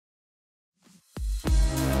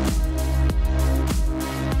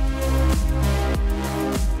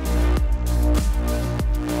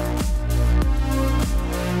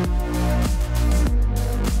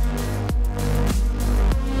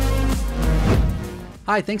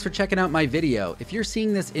Hi, thanks for checking out my video. If you're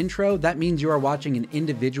seeing this intro, that means you are watching an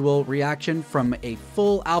individual reaction from a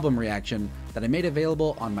full album reaction that I made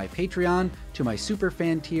available on my Patreon to my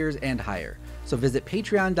superfan tiers and higher. So visit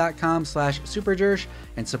patreon.com/SuperJersh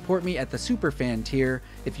and support me at the superfan tier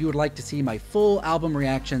if you would like to see my full album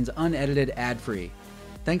reactions unedited ad-free.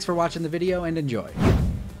 Thanks for watching the video and enjoy.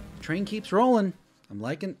 Train keeps rolling. I'm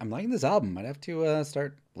liking this album. I'd have to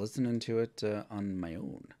start listening to it on my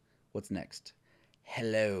own. What's next?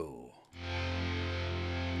 Hello.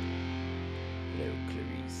 Hello,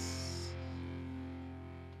 Clarice.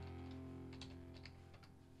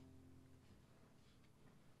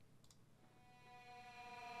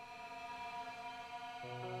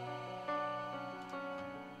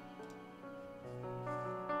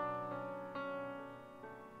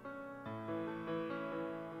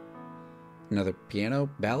 Another piano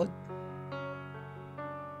ballad?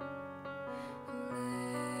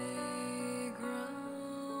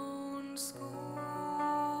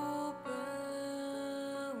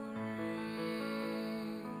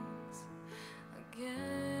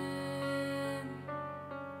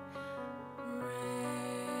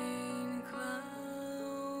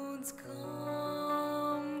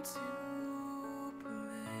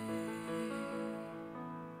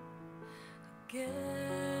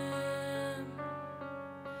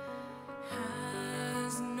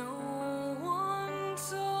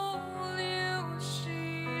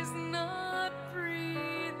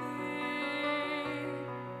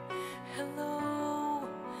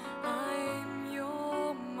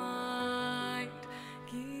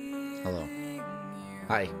 Hello.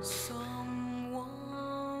 Hi. Someone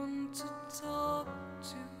to talk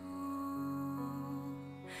to.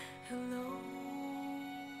 Hello.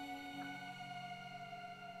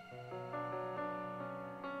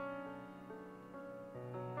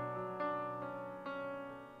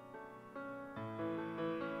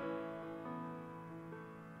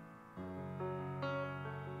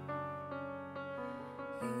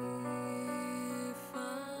 If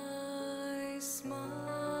I smile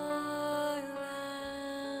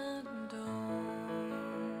and don't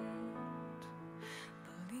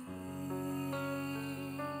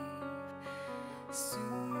believe,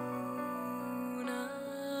 soon I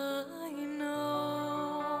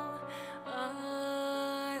know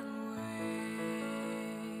I'll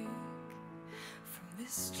wake from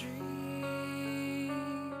this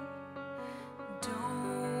dream.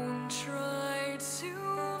 Don't try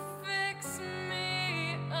to fix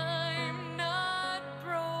me, I'm not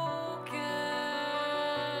broken.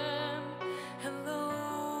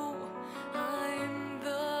 Hello, I'm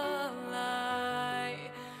the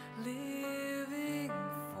light living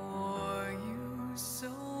for you, so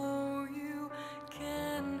you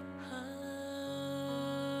can hide.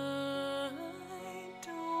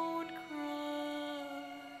 Don't cry.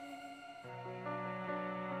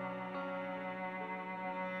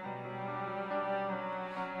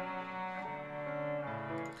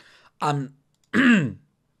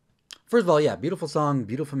 First of all, yeah, beautiful song,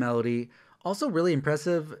 beautiful melody. Also really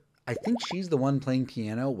impressive. I think she's the one playing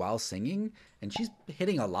piano while singing, and she's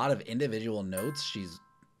hitting a lot of individual notes. She's,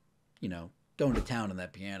 going to town on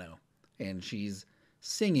that piano, and she's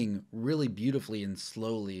singing really beautifully and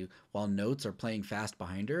slowly while notes are playing fast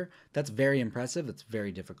behind her. That's very impressive. That's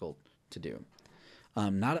very difficult to do.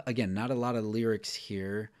 Not a lot of lyrics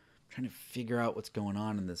here. I'm trying to figure out what's going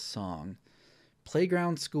on in this song.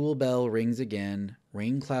 Playground school bell rings again.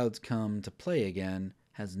 Rain clouds come to play again.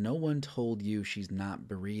 Has no one told you she's not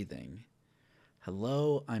breathing?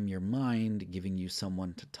 Hello, I'm your mind giving you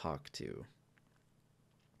someone to talk to.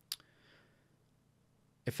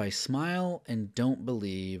 If I smile and don't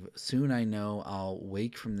believe, soon I know I'll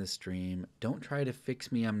wake from this dream. Don't try to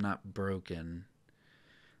fix me, I'm not broken.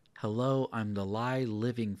 Hello, I'm the lie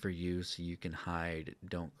living for you so you can hide.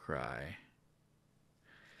 Don't cry.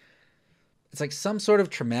 It's like some sort of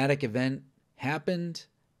traumatic event happened,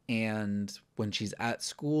 and when she's at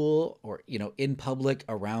school or, in public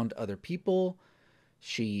around other people,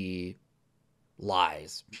 she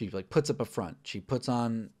lies. She puts up a front. She puts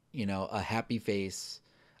on, a happy face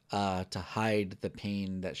to hide the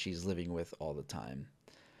pain that she's living with all the time.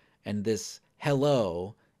 And this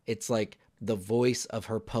hello, it's like the voice of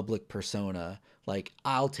her public persona. Like,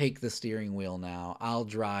 I'll take the steering wheel now. I'll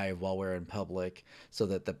drive while we're in public so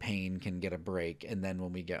that the pain can get a break. And then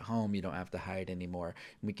when we get home, you don't have to hide anymore.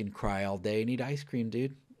 We can cry all day and eat ice cream,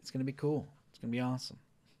 dude. It's going to be cool. It's going to be awesome.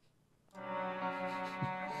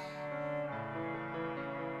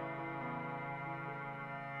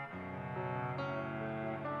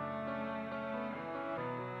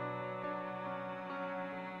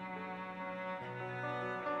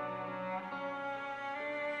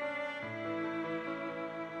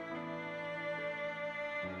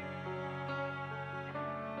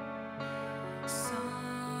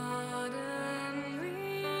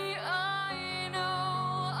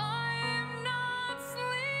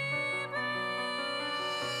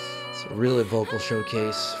 It's a really vocal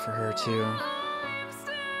showcase for her too. I'm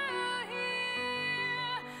still here.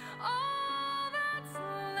 All that's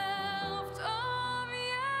left of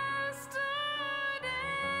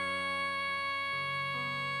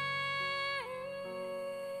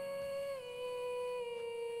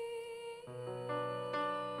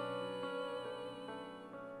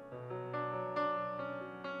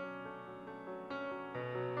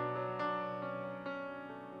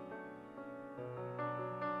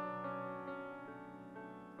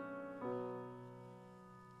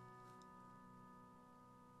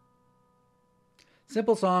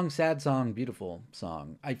Simple song, sad song, beautiful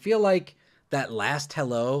song. I feel like that last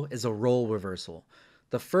hello is a role reversal.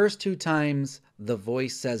 The first two times the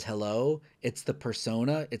voice says hello, it's the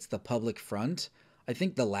persona, it's the public front. I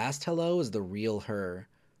think the last hello is the real her.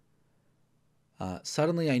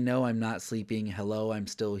 Suddenly I know I'm not sleeping. Hello, I'm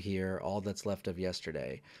still here. All that's left of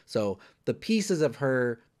yesterday. So the pieces of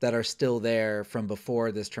her that are still there from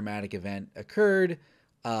before this traumatic event occurred,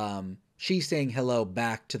 she's saying hello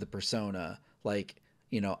back to the persona. Like,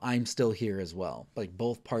 you know, I'm still here as well. Like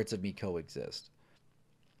both parts of me coexist.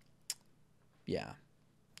 Yeah.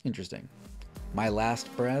 Interesting. My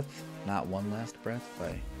Last Breath, Not One Last Breath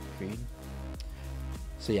by Creed.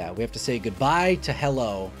 So yeah, we have to say goodbye to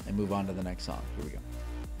hello and move on to the next song. Here we go.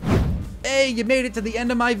 Hey, you made it to the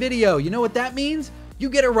end of my video. You know what that means? You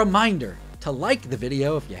get a reminder to like the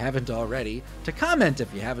video if you haven't already, to comment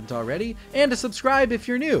if you haven't already, and to subscribe if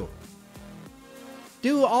you're new.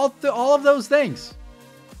 Do all of those things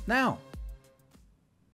now.